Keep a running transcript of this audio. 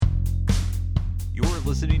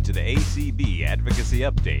listening to the ACB Advocacy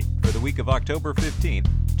Update for the week of October 15th,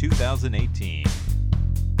 2018.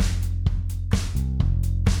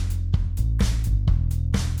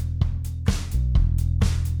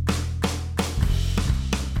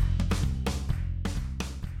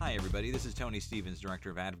 Hi, everybody. This is Tony Stevens, Director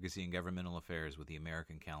of Advocacy and Governmental Affairs with the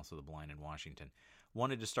American Council of the Blind in Washington.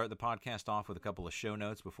 Wanted to start the podcast off with a couple of show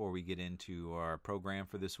notes before we get into our program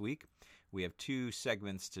for this week. We have two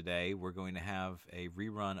segments today. We're going to have a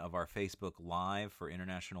rerun of our Facebook Live for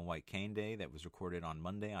International White Cane Day that was recorded on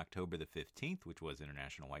Monday, October the 15th, which was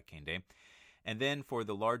International White Cane Day. And then for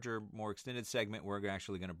the larger, more extended segment, we're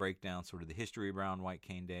actually going to break down sort of the history around White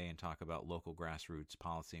Cane Day and talk about local grassroots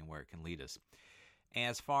policy and where it can lead us.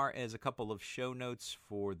 As far as a couple of show notes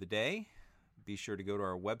for the day, be sure to go to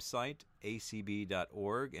our website,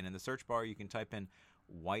 acb.org, and in the search bar you can type in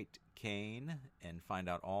White Cane and find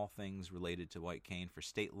out all things related to White Cane for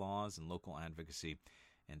state laws and local advocacy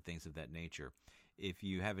and things of that nature. If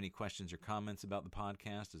you have any questions or comments about the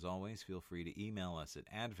podcast, as always, feel free to email us at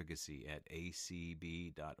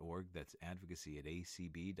advocacy@acb.org. That's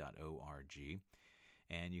advocacy@acb.org.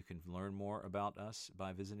 And you can learn more about us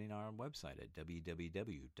by visiting our website at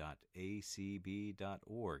www.acb.org.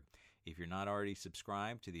 If you're not already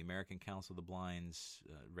subscribed to the American Council of the Blind's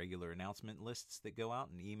regular announcement lists that go out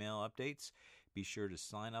and email updates, be sure to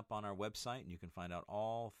sign up on our website, and you can find out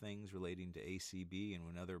all things relating to ACB. And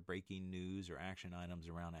when other breaking news or action items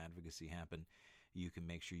around advocacy happen, you can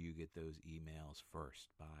make sure you get those emails first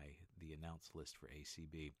by the announce list for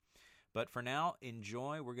ACB. But for now,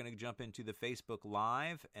 enjoy. We're going to jump into the Facebook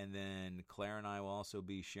Live, and then Claire and I will also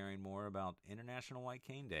be sharing more about International White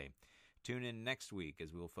Cane Day. Tune in next week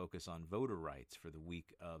as we'll focus on voter rights for the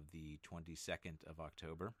week of the 22nd of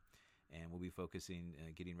October, and we'll be focusing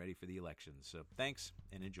getting ready for the elections. So thanks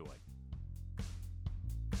and enjoy.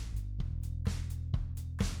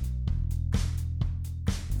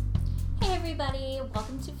 Hey everybody,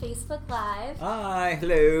 welcome to Facebook Live. Hi,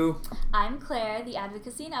 hello. I'm Claire, the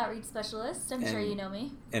Advocacy and Outreach Specialist. I'm sure you know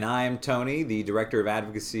me. And I'm Tony, the Director of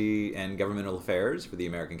Advocacy and Governmental Affairs for the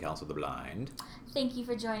American Council of the Blind. Thank you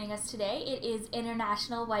for joining us today. It is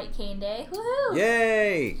International White Cane Day. Woohoo!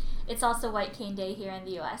 Yay! It's also White Cane Day here in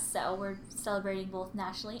the U.S., so we're celebrating both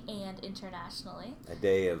nationally and internationally. A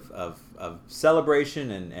day of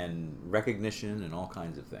celebration and recognition and all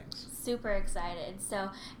kinds of things. Super excited.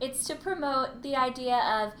 So it's to promote the idea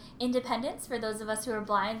of independence for those of us who are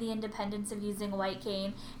blind, the independence of using a white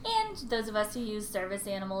cane, and those of us who use service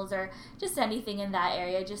animals or just anything in that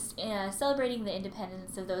area, just celebrating the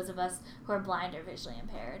independence of those of us who are blind or visually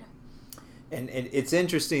impaired. And it's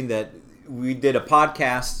interesting that we did a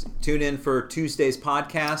podcast. Tune in for Tuesday's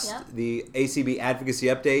podcast, Yep. The ACB Advocacy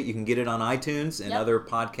Update. You can get it on iTunes and Yep. other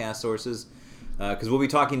podcast sources, because we'll be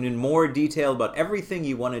talking in more detail about everything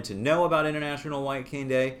you wanted to know about International White Cane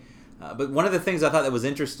Day. But one of the things I thought that was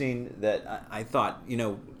interesting that I thought,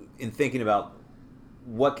 in thinking about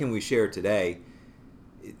what can we share today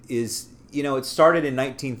is, it started in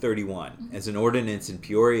 1931 as an ordinance in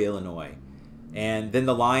Peoria, Illinois. And then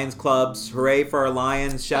the Lions Clubs, hooray for our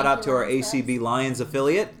Lions. Shout out to our ACB Lions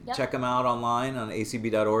affiliate. Yep. Check them out online on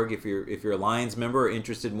acb.org if you're a Lions member or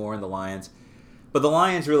interested more in the Lions. But the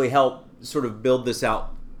Lions really help sort of build this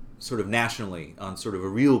out sort of nationally on sort of a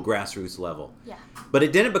real grassroots level. Yeah. But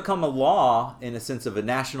it didn't become a law in a sense of a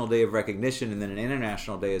national day of recognition and then an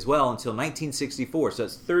international day as well until 1964. So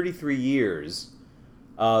it's 33 years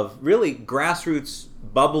of really grassroots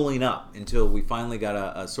bubbling up until we finally got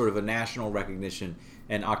a sort of a national recognition.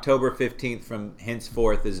 And October 15th from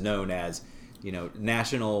henceforth is known as,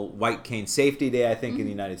 National White Cane Safety Day, I think, in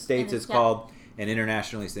the United States it's called, and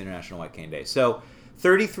internationally it's the International White Cane Day. So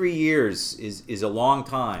 33 years is a long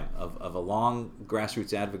time of a long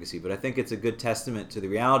grassroots advocacy, but I think it's a good testament to the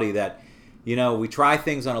reality that, we try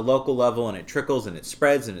things on a local level and it trickles and it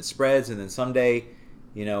spreads, and then someday,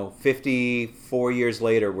 54 years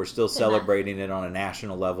later, we're still celebrating it on a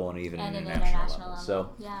national level and even an international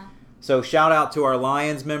level. So shout out to our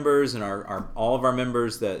Lions members and our all of our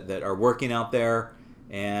members that are working out there.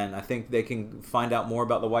 And I think they can find out more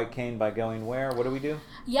about the white cane by going where? What do we do?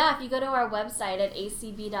 Yeah, if you go to our website at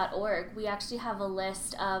acb.org, we actually have a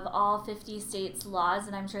list of all 50 states' laws,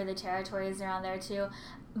 and I'm sure the territories are on there too,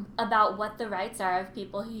 about what the rights are of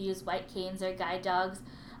people who use white canes or guide dogs,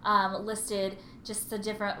 listed just the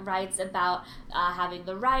different rights about having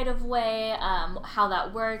the right of way, how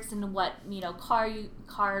that works, and what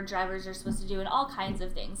car drivers are supposed to do, and all kinds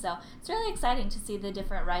of things. So it's really exciting to see the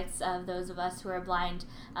different rights of those of us who are blind,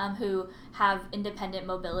 who have independent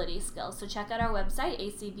mobility skills. So check out our website,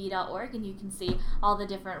 acb.org, and you can see all the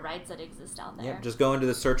different rights that exist out there. Yep, just go into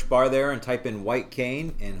the search bar there and type in white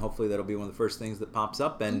cane, and hopefully that'll be one of the first things that pops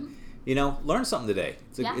up. And learn something today.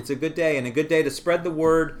 It's a good day, and a good day to spread the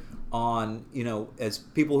word on, as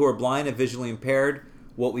people who are blind and visually impaired,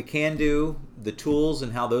 what we can do, the tools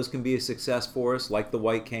and how those can be a success for us, like the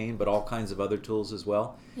white cane, but all kinds of other tools as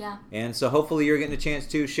well. Yeah. And so hopefully you're getting a chance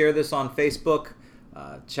to share this on Facebook.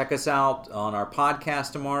 Check us out on our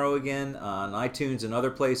podcast tomorrow again on iTunes and other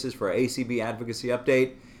places for our ACB Advocacy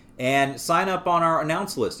Update. And sign up on our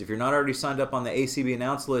announce list. If you're not already signed up on the ACB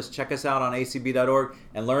announce list, check us out on acb.org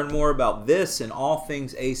and learn more about this and all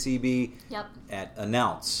things ACB at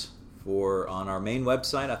Announce. On our main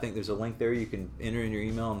website, I think there's a link there. You can enter in your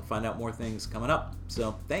email and find out more things coming up.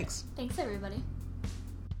 So thanks. Thanks, everybody.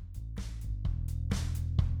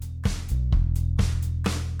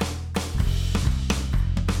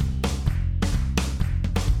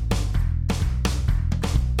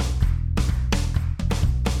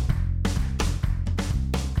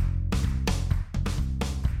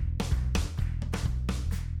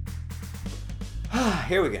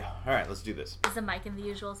 Here we go. All right, let's do this. Is the mic in the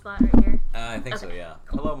usual spot right here? I think so, yeah.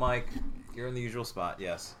 Hello, Mike. You're in the usual spot,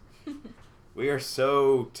 yes. We are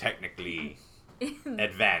so technically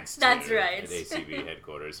advanced. That's here right. At ACB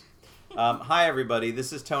headquarters. Hi, everybody.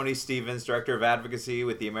 This is Tony Stevens, Director of Advocacy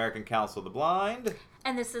with the American Council of the Blind.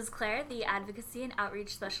 And this is Claire, the Advocacy and Outreach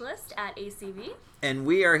Specialist at ACB. And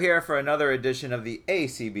we are here for another edition of the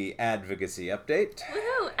ACB Advocacy Update.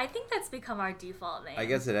 Woohoo! I think that's become our default name. I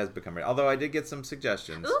guess it has become, although I did get some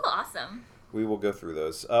suggestions. Ooh, awesome. We will go through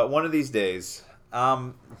those. One of these days,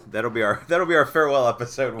 that'll be our farewell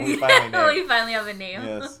episode when we finally have a name.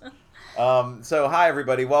 Yes. So hi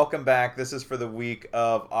everybody, welcome back. This is for the week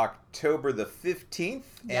of October the 15th,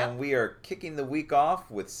 and we are kicking the week off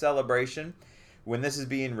with Celebration. When this is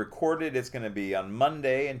being recorded, it's going to be on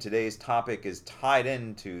Monday, and today's topic is tied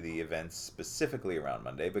into the events specifically around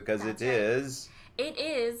Monday because It is,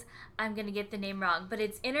 I'm going to get the name wrong, but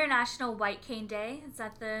it's International White Cane Day. Is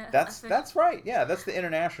that the... That's right. Yeah, that's the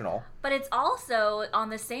international. But it's also, on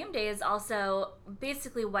the same day, is also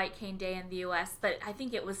basically White Cane Day in the U.S., but I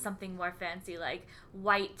think it was something more fancy, like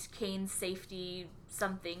White Cane Safety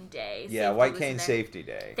something day. Yeah, White Cane Safety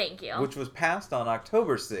Day. Thank you. Which was passed on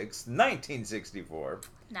October 6th, 1964.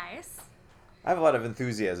 Nice. I have a lot of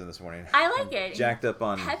enthusiasm this morning. I like it. Jacked up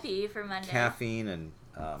on peppy for Monday. Caffeine and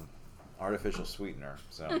artificial sweetener.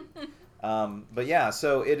 So, but yeah,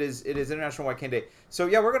 so it is International White Cane Day. So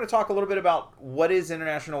yeah, we're going to talk a little bit about what is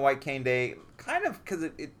International White Cane Day, kind of because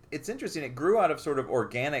it's interesting. It grew out of sort of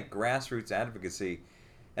organic grassroots advocacy.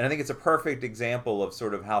 And I think it's a perfect example of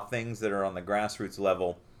sort of how things that are on the grassroots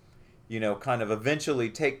level, kind of eventually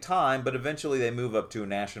take time, but eventually they move up to a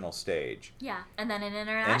national stage. Yeah, and then an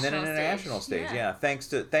international stage. Yeah, thanks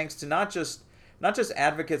to not just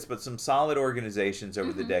advocates, but some solid organizations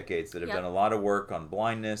over the decades that have done a lot of work on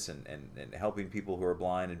blindness and helping people who are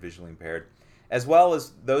blind and visually impaired, as well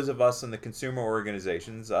as those of us in the consumer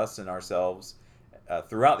organizations, us and ourselves,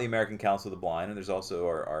 throughout the American Council of the Blind, and there's also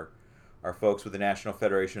our folks with the National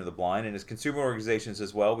Federation of the Blind, and as consumer organizations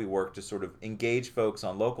as well, we work to sort of engage folks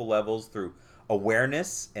on local levels through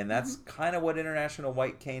awareness, and that's kind of what International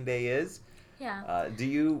White Cane Day is. Yeah. Do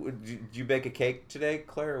you bake a cake today,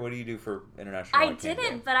 Claire? Or what do you do for International White Cane Day? I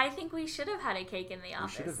didn't, but I think we should have had a cake in the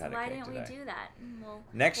office. We should have had a Why cake didn't today. we do that?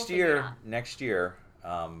 Next year,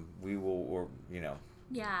 we will,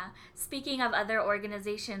 Yeah. Speaking of other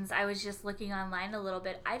organizations, I was just looking online a little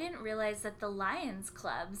bit. I didn't realize that the Lions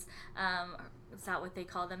clubs, is that what they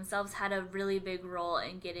call themselves, had a really big role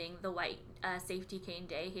in getting the White Safety Cane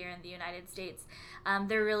Day here in the United States.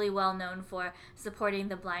 They're really well known for supporting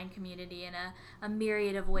the blind community in a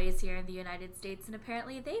myriad of ways here in the United States, and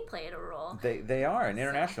apparently they played a role. They are an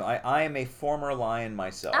international. I am a former Lion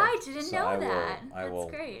myself. I didn't know that. I will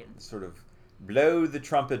great. Sort of blow the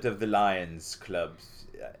trumpet of the Lions clubs.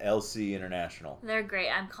 LC International. They're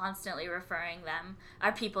great. I'm constantly referring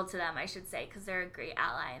our people to them, I should say, because they're a great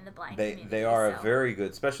ally in the blind community. They are very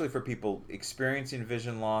good, especially for people experiencing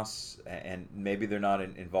vision loss, and maybe they're not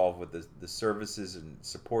involved with the services and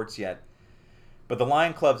supports yet. But the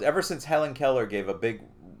Lion Clubs, ever since Helen Keller gave a big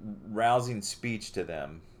rousing speech to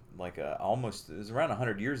them, it was around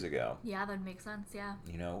 100 years ago. Yeah, that would make sense, yeah.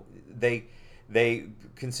 They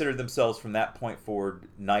considered themselves from that point forward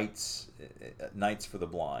knights for the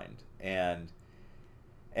blind, and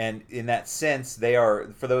And in that sense, they are,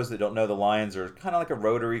 for those that don't know, the Lions are kind of like a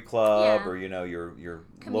Rotary Club, Yeah. or your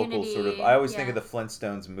local Community, sort of. I always think yeah. of the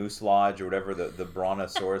Flintstones Moose Lodge or whatever, the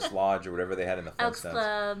Brontosaurus Lodge or whatever they had in the Elks Flintstones.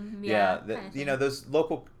 Club, yeah, Yeah, kind of thing. those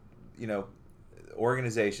local, you know,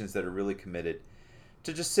 organizations that are really committed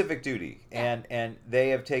to just civic duty, Yeah. and they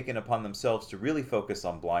have taken upon themselves to really focus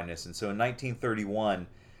on blindness. And so in 1931,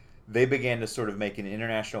 they began to sort of make an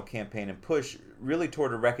international campaign and push really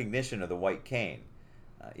toward a recognition of the white cane.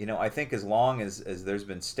 I think as long as there's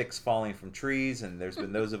been sticks falling from trees and there's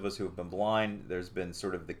been those of us who have been blind, there's been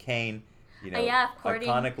sort of the cane. Yeah, according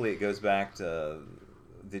Iconically, it goes back to.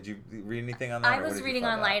 Did you read anything on that? I Or what was did you reading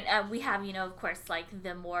find online, out? we have, of course, like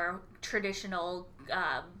the more traditional,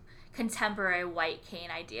 contemporary white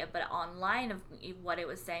cane idea, but online, of what it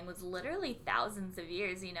was saying was literally thousands of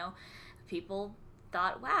years. People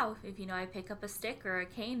thought, wow, if I pick up a stick or a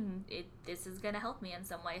cane, this is going to help me in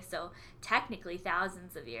some way. So technically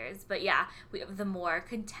thousands of years, but yeah, we have the more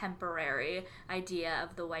contemporary idea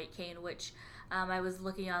of the white cane, which I was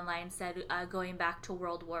looking online, said going back to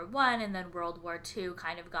World War I and then World War II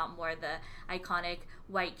kind of got more the iconic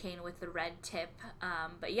white cane with the red tip.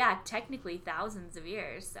 But yeah, technically thousands of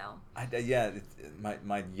years. So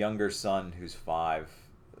My younger son, who's 5,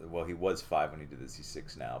 well, he was 5 when he did this. He's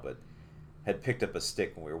 6 now, but had picked up a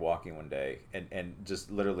stick when we were walking one day, and just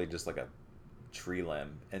literally just like a tree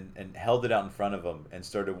limb, and held it out in front of him and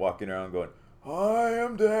started walking around going, "I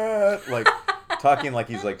am Dad," like talking like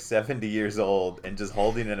he's like 70 years old and just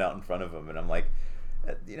holding it out in front of him. And I'm like,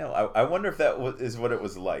 I wonder if that is what it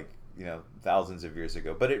was like, thousands of years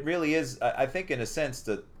ago. But it really is, I think, in a sense,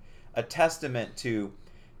 a testament to,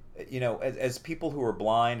 as people who are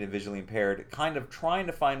blind and visually impaired, kind of trying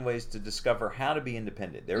to find ways to discover how to be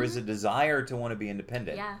independent. There is a desire to want to be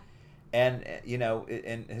independent. yeah. And,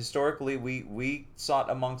 and historically, we sought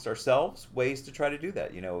amongst ourselves ways to try to do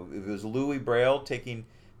that. It was Louis Braille taking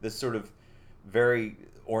this sort of very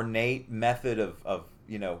ornate method of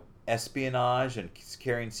espionage and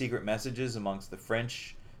carrying secret messages amongst the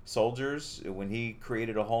French soldiers when he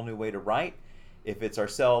created a whole new way to write. If it's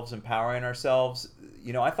ourselves empowering ourselves,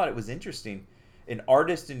 I thought it was interesting. An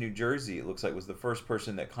artist in New Jersey, it looks like, was the first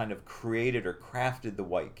person that kind of created or crafted the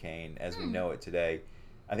white cane as we know it today.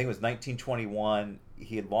 I think it was 1921.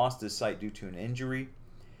 He had lost his sight due to an injury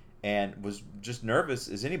and was just nervous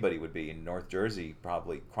as anybody would be in North Jersey,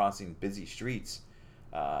 probably crossing busy streets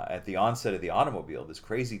at the onset of the automobile. This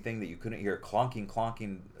crazy thing that you couldn't hear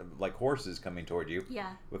clonking like horses coming toward you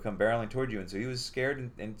Yeah. would come barreling toward you. And so he was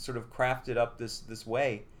scared and sort of crafted up this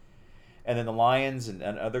way. And then the Lions and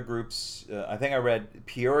other groups, I think I read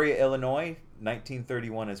Peoria, Illinois,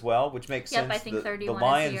 1931 as well, which makes Yep, sense. I think The 31 is the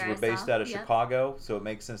Lions year were I based saw. out of Yep. Chicago, so it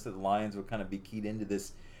makes sense that the Lions would kind of be keyed into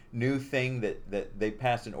this new thing that they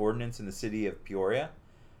passed an ordinance in the city of Peoria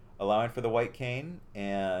allowing for the white cane.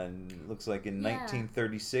 And it looks like in Yeah.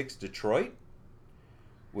 1936, Detroit,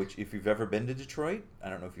 which if you've ever been to Detroit, I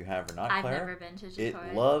don't know if you have or not, I've Claire. never been to Detroit.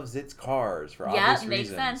 It loves its cars for Yeah, obvious makes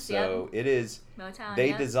reasons. sense, So it is. Motown. They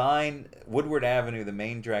yep. designed Woodward Avenue, the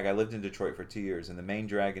main drag. I lived in Detroit for 2 years, and the main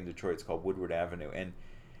drag in Detroit is called Woodward Avenue. And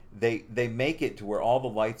they make it to where all the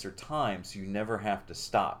lights are timed, so you never have to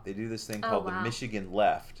stop. They do this thing called the wow. Michigan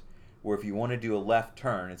left, where if you want to do a left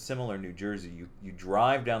turn, it's similar in New Jersey. You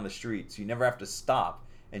drive down the street, so you never have to stop,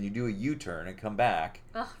 and you do a U-turn and come back.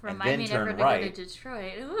 Ugh, and remind then me turn never to right. go to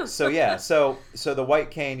Detroit. Ooh. So yeah, so the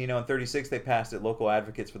white cane, in 36 they passed it. Local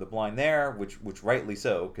advocates for the blind there, which rightly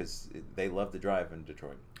so, because they love to drive in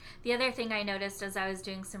Detroit. The other thing I noticed as I was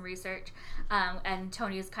doing some research, and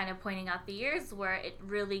Tony was kind of pointing out the years where it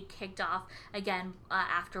really kicked off again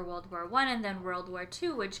after World War I and then World War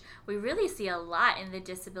II, which we really see a lot in the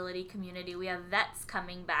disability community. We have vets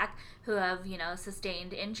coming back who have,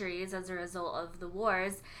 sustained injuries as a result of the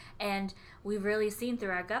wars. And we've really seen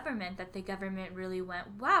through our government that the government really went,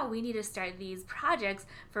 wow, we need to start these projects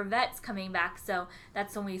for vets coming back. So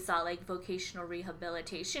that's when we saw like vocational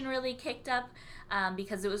rehabilitation really kicked up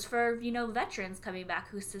because it was for, veterans coming back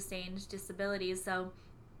who sustained disabilities. So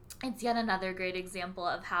it's yet another great example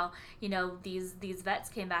of how, these vets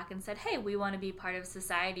came back and said, hey, we want to be part of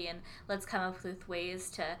society and let's come up with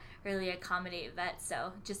ways to really accommodate vets.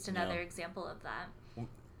 So just another example of that.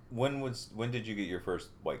 When did you get your first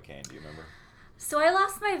white cane? Do you remember? So I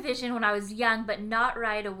lost my vision when I was young, but not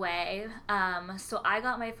right away. So I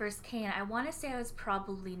got my first cane. I want to say I was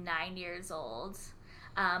probably 9 years old.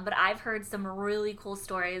 But I've heard some really cool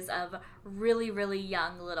stories of really, really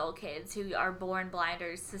young little kids who are born blind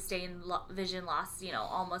or sustain vision loss,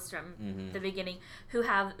 almost from the beginning, who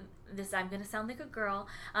have this, I'm going to sound like a girl,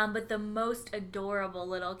 but the most adorable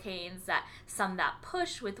little canes, some that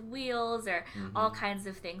push with wheels or all kinds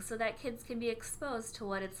of things, so that kids can be exposed to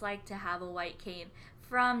what it's like to have a white cane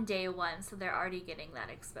from day one, so they're already getting that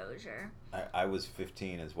exposure. I was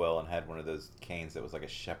 15 as well and had one of those canes that was like a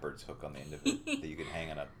shepherd's hook on the end of it that you could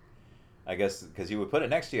hang on a, I guess, because you would put it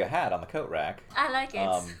next to your hat on the coat rack. I like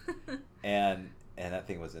it. And that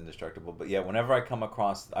thing was indestructible. But yeah, whenever I come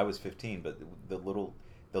across, I was 15, but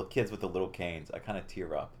the kids with the little canes, I kind of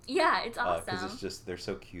tear up. Yeah, it's awesome. Because it's just, they're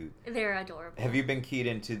so cute. They're adorable. Have you been keyed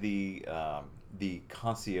into the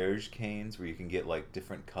concierge canes where you can get like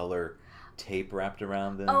different color tape wrapped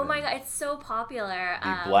around them? Oh my god, it's so popular.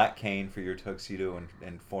 The black cane for your tuxedo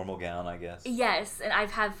and formal gown, I guess. Yes, and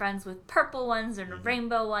I've had friends with purple ones and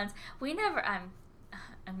rainbow ones.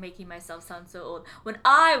 I'm making myself sound so old. When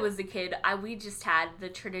I was a kid, we just had the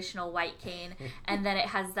traditional white cane, and then it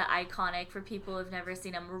has the iconic, for people who've never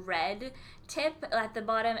seen them, red tip at the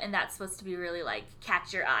bottom, and that's supposed to be really like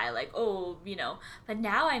catch your eye, like, oh, But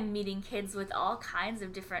now I'm meeting kids with all kinds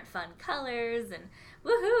of different fun colors and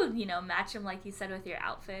woohoo, match them like you said with your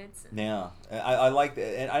outfits. Yeah, I like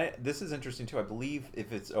that, and this is interesting too. I believe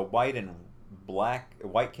if it's a white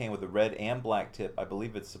cane with a red and black tip, I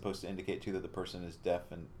believe it's supposed to indicate too that the person is deaf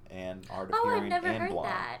and hard of hearing and blind. Oh, I've never heard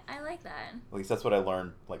that. I like that. At least that's what I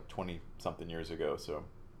learned like 20 something years ago. So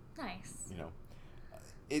nice.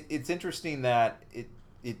 It's interesting that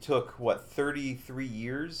it took 33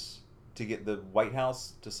 years to get the White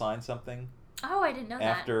House to sign something. Oh, I didn't know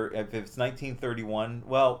that. If it's 1931,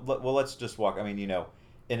 well, let's just walk. I mean,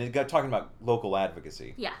 and it got talking about local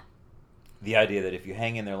advocacy. Yeah. The idea that if you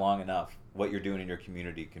hang in there long enough, what you're doing in your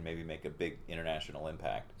community can maybe make a big international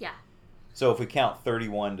impact. Yeah. So if we count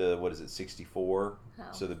 31 to, 64? Oh.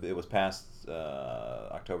 So it was passed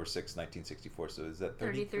October 6, 1964. So is that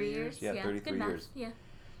 33 years? Yeah, 33 years. Yeah.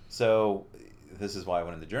 So this is why I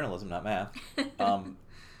went into journalism, not math. It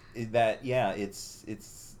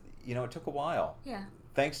took a while. Yeah.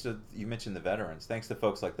 Thanks to, you mentioned the veterans, thanks to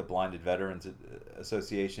folks like the Blinded Veterans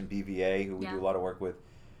Association, BVA, who we do a lot of work with,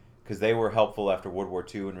 because they were helpful after World War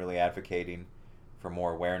II in really advocating for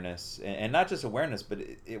more awareness. And not just awareness, but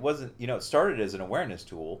it wasn't, it started as an awareness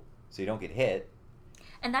tool, so you don't get hit.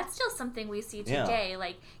 And that's still something we see today. Yeah.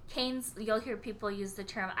 Like canes, you'll hear people use the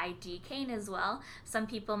term ID cane as well. Some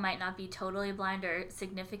people might not be totally blind or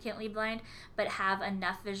significantly blind, but have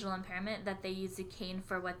enough visual impairment that they use a cane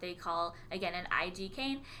for what they call, again, an ID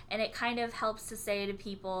cane. And it kind of helps to say to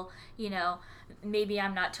people, maybe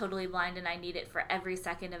I'm not totally blind and I need it for every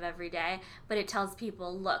second of every day, but it tells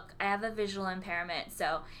people, look, I have a visual impairment,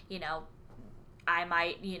 so, I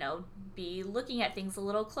might, be looking at things a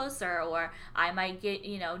little closer, or I might get,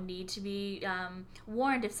 need to be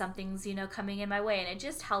warned if something's, coming in my way. And it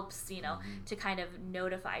just helps, to kind of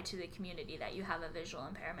notify to the community that you have a visual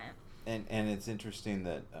impairment. And it's interesting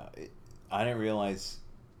that I didn't realize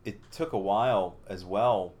it took a while as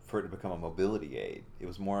well for it to become a mobility aid. It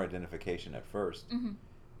was more identification at first. Mm-hmm.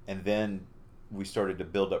 And then we started to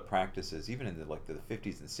build up practices, even in the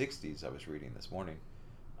 50s and 60s, I was reading this morning,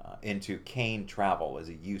 into cane travel as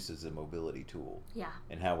a use as a mobility tool. Yeah.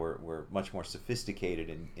 And how we're much more sophisticated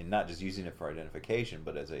in not just using it for identification,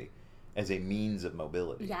 but as a means of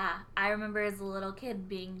mobility. Yeah. I remember as a little kid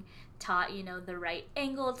being taught, the right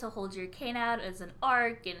angle to hold your cane out as an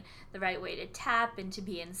arc, and the right way to tap, and to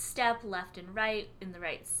be in step, left and right, in the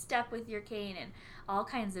right step with your cane, and all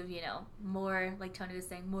kinds of, more, like Tony was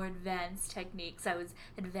saying, more advanced techniques. I was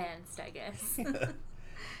advanced, I guess.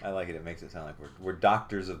 I like it. It makes it sound like we're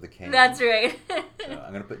doctors of the cane. That's right. So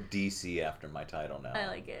I'm going to put DC after my title now. I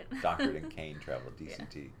like it. Doctorate in Cane Travel,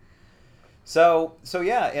 DCT. Yeah. So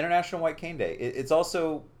yeah, International White Cane Day. It's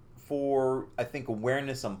also for, I think,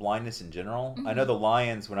 awareness on blindness in general. Mm-hmm. I know the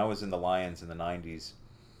Lions, when I was in the Lions in the 90s,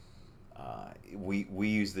 we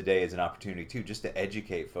used the day as an opportunity, too, just to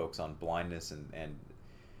educate folks on blindness and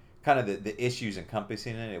kind of the issues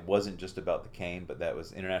encompassing it. It wasn't just about the cane, but that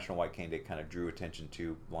was International White Cane Day kind of drew attention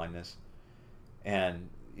to blindness. And,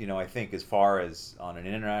 I think as far as on an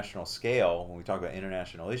international scale, when we talk about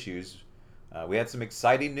international issues, we had some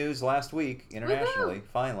exciting news last week internationally, Woo-hoo!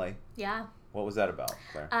 Finally. Yeah. What was that about,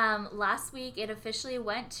 Claire? Last week, it officially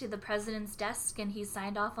went to the president's desk, and he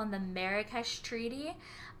signed off on the Marrakesh Treaty.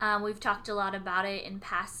 We've talked a lot about it in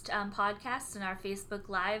past podcasts and our Facebook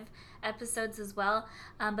Live episodes as well.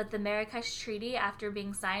 But the Marrakesh Treaty, after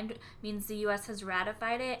being signed, means the U.S. has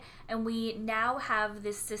ratified it, and we now have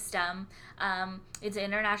this system. It's an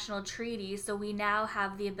international treaty, so we now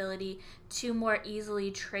have the ability to more easily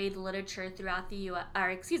trade literature throughout the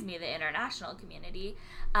the international community,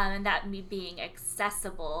 and that being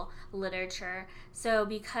accessible literature. So,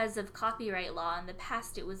 because of copyright law in the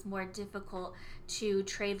past, it was more difficult to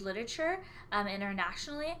trade literature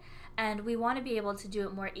internationally. And we want to be able to do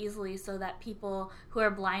it more easily so that people who are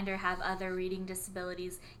blind or have other reading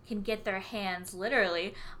disabilities can get their hands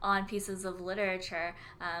literally on pieces of literature,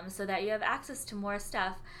 so that you have access to more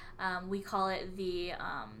stuff. We call it the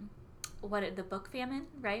book famine,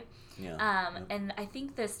 right? Yeah. And I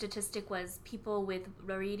think the statistic was people with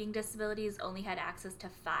reading disabilities only had access to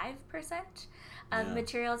 5% of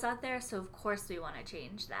materials out there. So of course we want to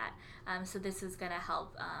change that. So this is going to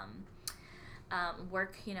help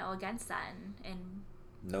work, against that and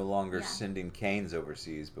no longer sending canes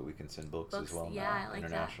overseas, but we can send books as well now, I like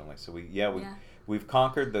internationally. That. So we've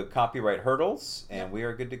conquered the copyright hurdles, and we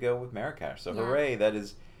are good to go with Marrakesh. So hooray! That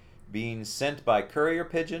is being sent by courier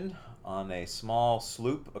pigeon on a small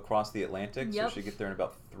sloop across the Atlantic. So she'll get there in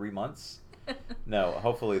about 3 months. No,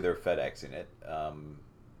 hopefully they're FedExing it.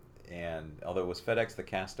 And although it was FedEx the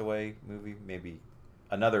Castaway movie, maybe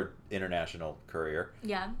another international courier.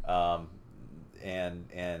 Yeah.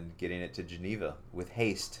 And getting it to Geneva with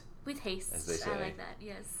haste. With haste, as they say. I like that.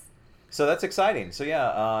 Yes. So that's exciting. So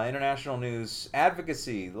international news,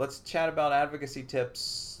 advocacy. Let's chat about advocacy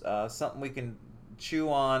tips. Something we can chew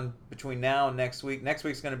on between now and next week. Next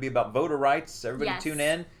week's going to be about voter rights. Everybody tune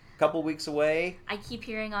in. Couple weeks away. I keep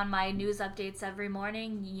hearing on my news updates every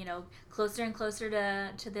morning, closer and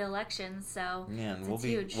closer to the elections. So and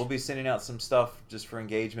huge. We'll be sending out some stuff just for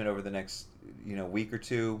engagement over the next week or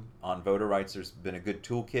two on voter rights. There's been a good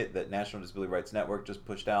toolkit that National Disability Rights Network just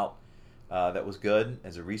pushed out that was good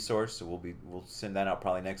as a resource. So we'll send that out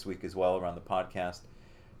probably next week as well around the podcast.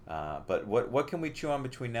 But what can we chew on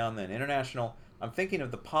between now and then? International. I'm thinking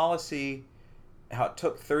of the policy. How it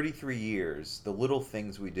took 33 years, the little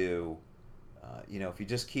things we do, if you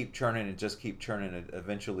just keep churning and just keep churning, it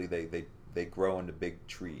eventually they grow into big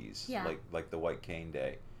trees, like the White Cane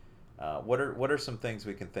Day. What are some things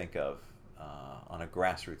we can think of on a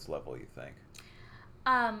grassroots level, you think?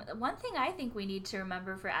 One thing I think we need to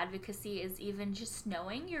remember for advocacy is even just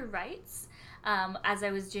knowing your rights. As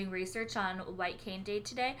I was doing research on White Cane Day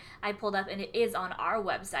today, I pulled up, and it is on our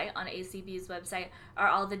website, on ACB's website, are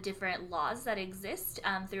all the different laws that exist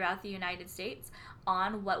throughout the United States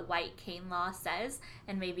on what white cane law says.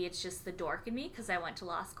 And maybe it's just the dork in me because I went to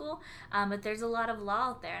law school, but there's a lot of law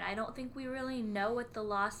out there, and I don't think we really know what the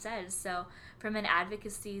law says. So from an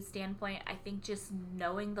advocacy standpoint, I think just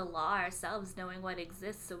knowing the law ourselves, knowing what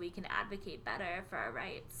exists so we can advocate better for our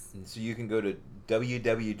rights. And so you can go to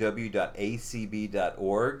www.acb.org,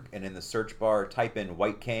 and in the search bar type in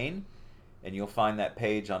white cane, and you'll find that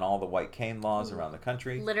page on all the white cane laws around the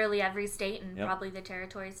country. Literally every state, and probably the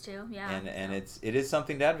territories too. Yeah. And it is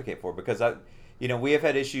something to advocate for, because we have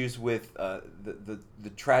had issues with the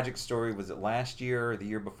tragic story. Was it last year or the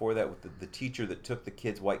year before that, with the teacher that took the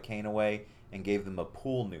kids' white cane away and gave them a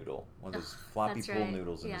pool noodle, one of those floppy pool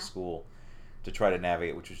noodles in the school, to try to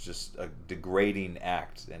navigate, which was just a degrading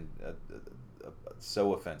act and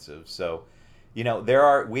so offensive. So, we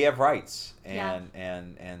have rights, and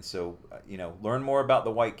so learn more about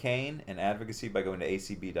the white cane and advocacy by going to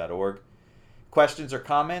acb.org. Questions or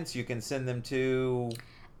comments, you can send them to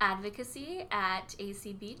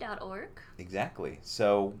advocacy@acb.org. Exactly.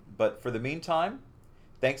 So, but for the meantime,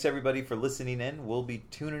 thanks everybody for listening in. We'll be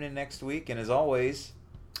tuning in next week, and as always,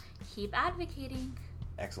 keep advocating.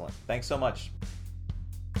 Excellent. Thanks so much.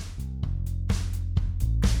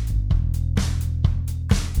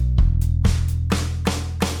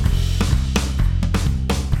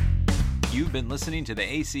 You've been listening to the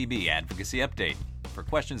ACB Advocacy Update. For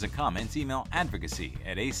questions and comments, email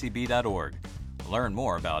advocacy@acb.org. Learn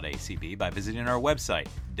more about ACB by visiting our website,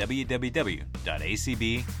 www.acb.org.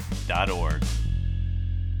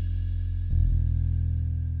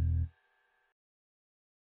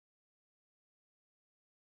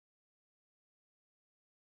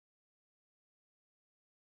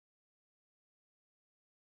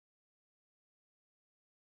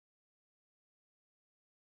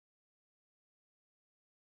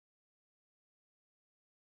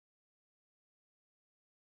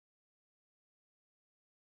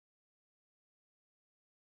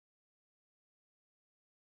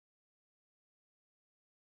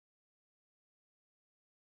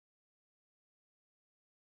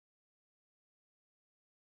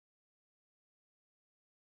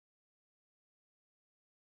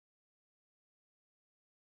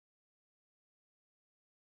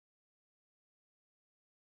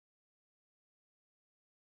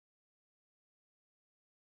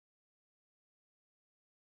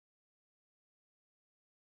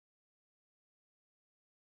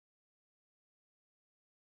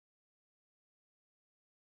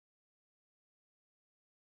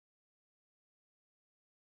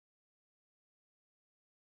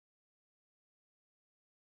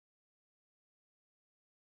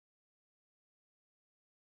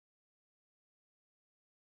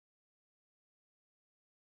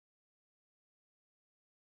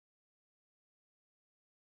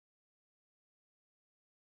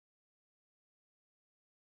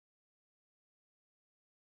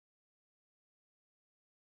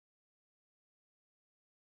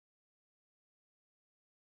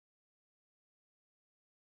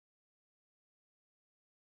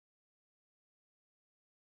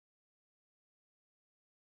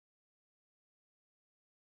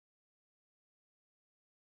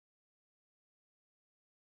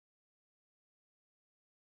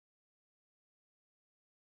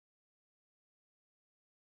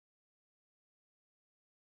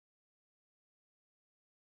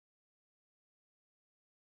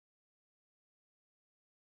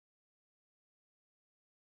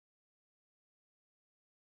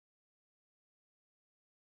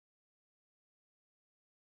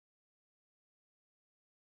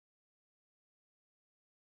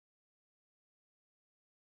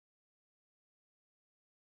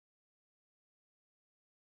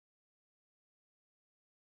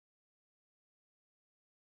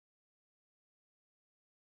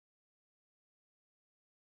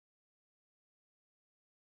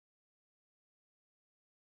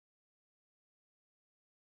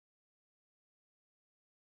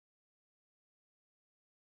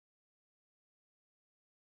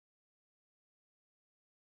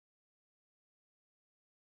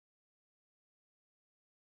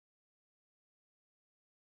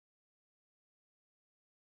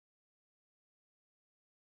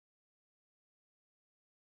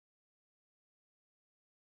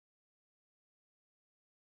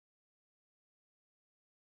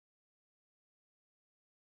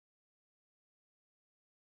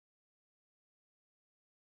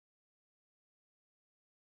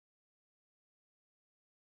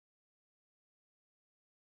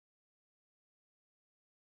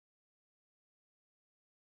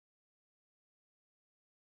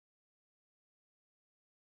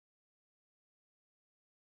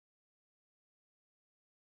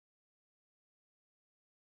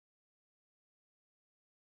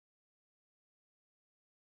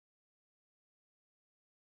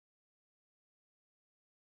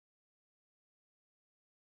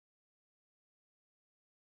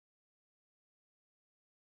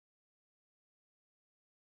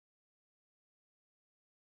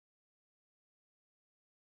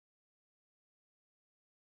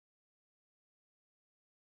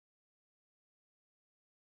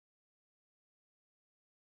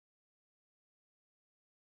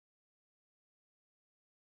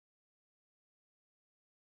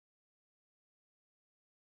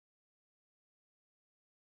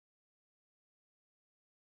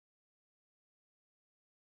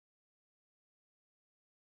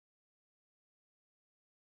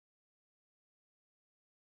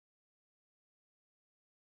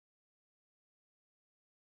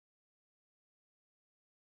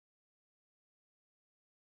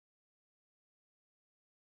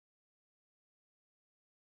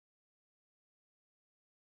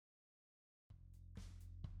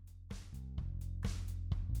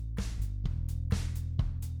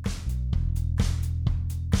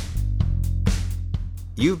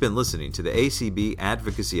 You've been listening to the ACB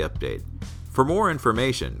Advocacy Update. For more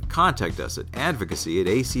information, contact us at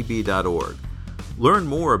advocacy@acb.org. Learn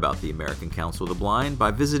more about the American Council of the Blind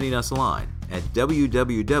by visiting us online at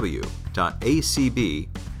www.acb.org.